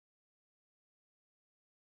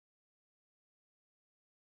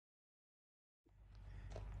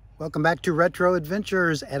Welcome back to Retro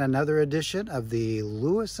Adventures and another edition of the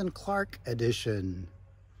Lewis and Clark edition.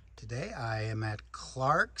 Today I am at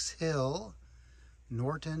Clark's Hill,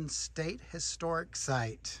 Norton State Historic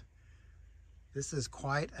Site. This is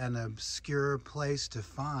quite an obscure place to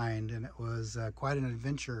find, and it was quite an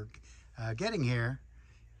adventure getting here.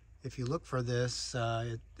 If you look for this,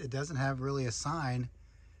 it doesn't have really a sign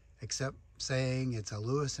except saying it's a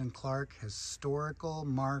Lewis and Clark historical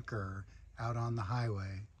marker out on the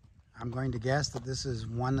highway. I'm going to guess that this is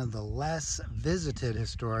one of the less visited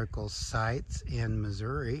historical sites in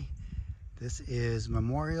Missouri. This is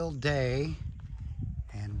Memorial Day,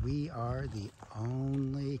 and we are the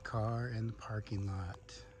only car in the parking lot.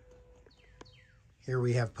 Here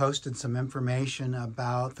we have posted some information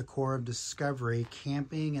about the Corps of Discovery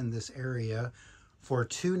camping in this area for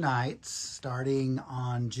 2 nights, starting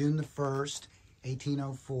on June the 1st,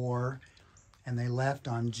 1804, and they left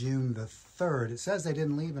on June the 3rd. It says they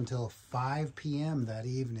didn't leave until 5 p.m. that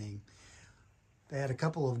evening. They had a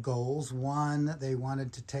couple of goals. One, they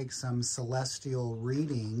wanted to take some celestial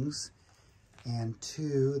readings, and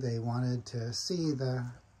 2, they wanted to see the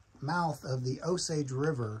mouth of the Osage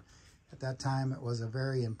River. At that time, it was a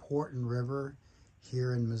very important river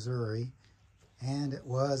here in Missouri, and it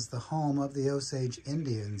was the home of the Osage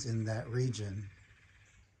Indians in that region.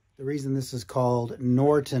 The reason this is called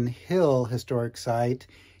Norton Hill Historic Site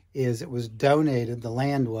is it was donated, the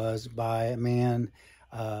land was, by a man,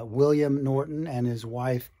 William Norton, and his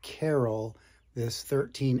wife Carol, this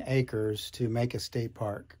 13 acres to make a state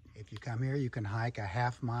park. If you come here, you can hike a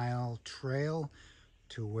half-mile trail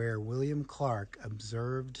to where William Clark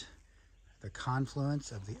observed the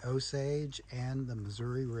confluence of the Osage and the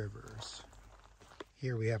Missouri rivers.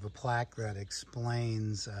 Here we have a plaque that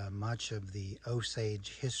explains much of the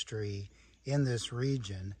Osage history in this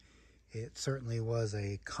region. It certainly was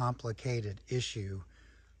a complicated issue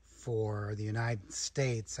for the United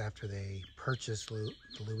States after they purchased the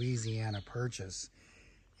Louisiana Purchase,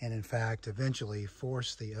 and in fact eventually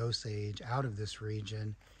forced the Osage out of this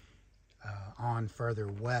region on further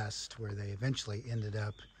west, where they eventually ended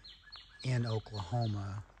up in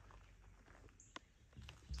Oklahoma.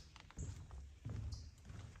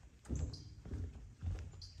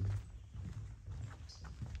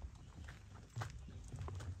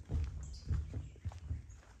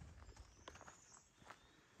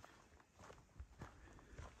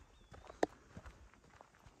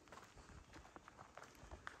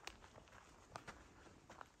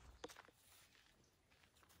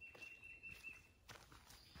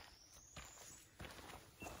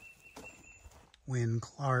 When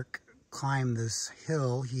Clark climbed this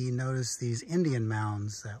hill, he noticed these Indian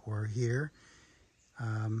mounds that were here.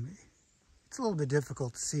 It's a little bit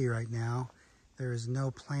difficult to see right now. There is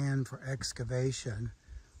no plan for excavation,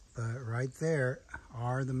 but right there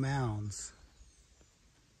are the mounds.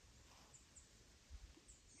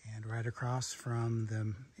 And right across from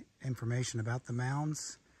the information about the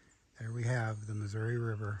mounds, there we have the Missouri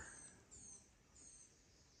River.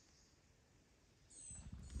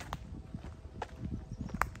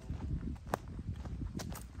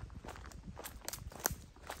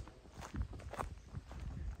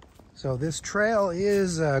 So this trail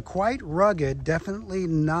is quite rugged, definitely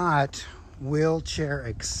not wheelchair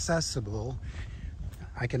accessible.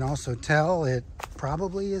 I can also tell it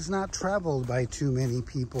probably is not traveled by too many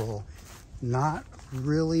people, not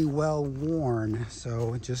really well worn.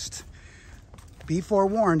 So just be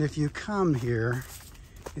forewarned, if you come here,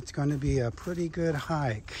 it's going to be a pretty good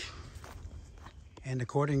hike. And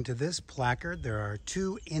according to this placard, there are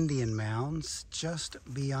 2 Indian mounds just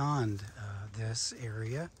beyond this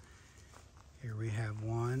area. Here we have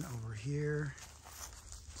one over here.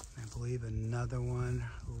 I believe another one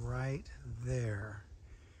right there.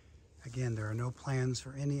 Again, there are no plans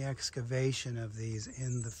for any excavation of these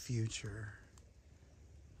in the future.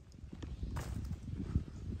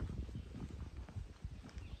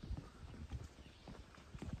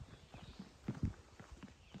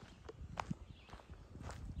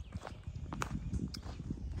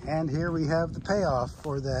 And here we have the payoff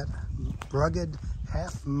for that rugged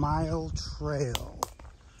half-mile trail.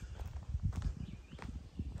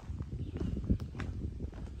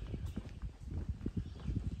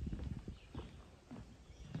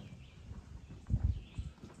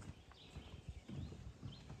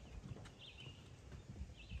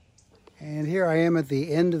 And here I am at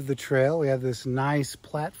the end of the trail. We have this nice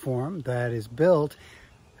platform that is built.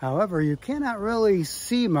 However, you cannot really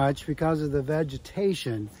see much because of the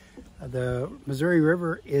vegetation. The Missouri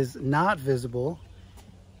River is not visible,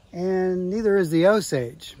 and neither is the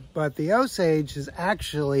Osage. But the Osage has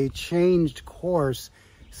actually changed course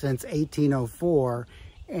since 1804,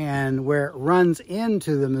 And where it runs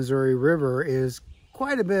into the Missouri River is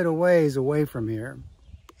quite a bit of ways away from here.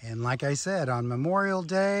 And like I said, on Memorial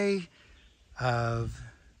Day of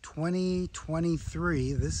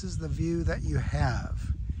 2023, this is the view that you have.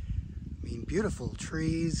 I mean, beautiful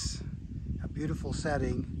trees, a beautiful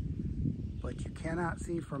setting, but you cannot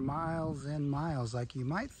see for miles and miles like you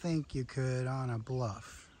might think you could on a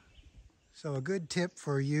bluff. So a good tip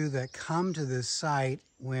for you that come to this site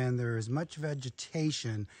when there is much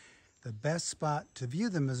vegetation, the best spot to view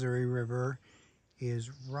the Missouri River is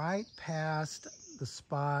right past the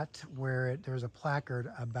spot where there's a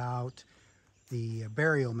placard about the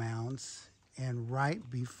burial mounds, and right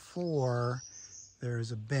before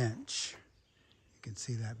there's a bench. You can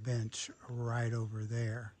see that bench right over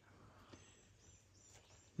there.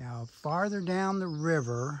 Now, farther down the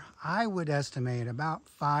river, I would estimate about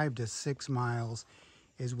 5 to 6 miles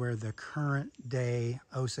is where the current day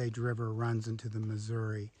Osage River runs into the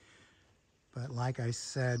Missouri. But like I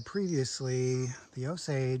said previously, the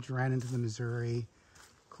Osage ran into the Missouri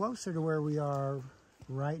closer to where we are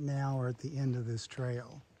right now, or at the end of this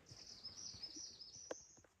trail.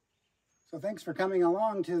 So thanks for coming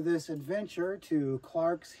along to this adventure to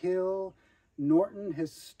Clark's Hill, Norton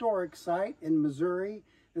Historic Site in Missouri.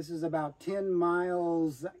 This is about 10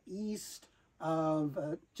 miles east of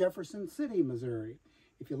Jefferson City, Missouri.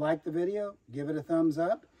 If you liked the video, give it a thumbs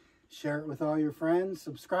up, share it with all your friends,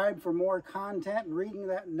 subscribe for more content, and ring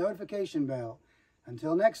that notification bell.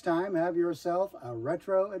 Until next time, have yourself a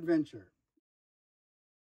retro adventure.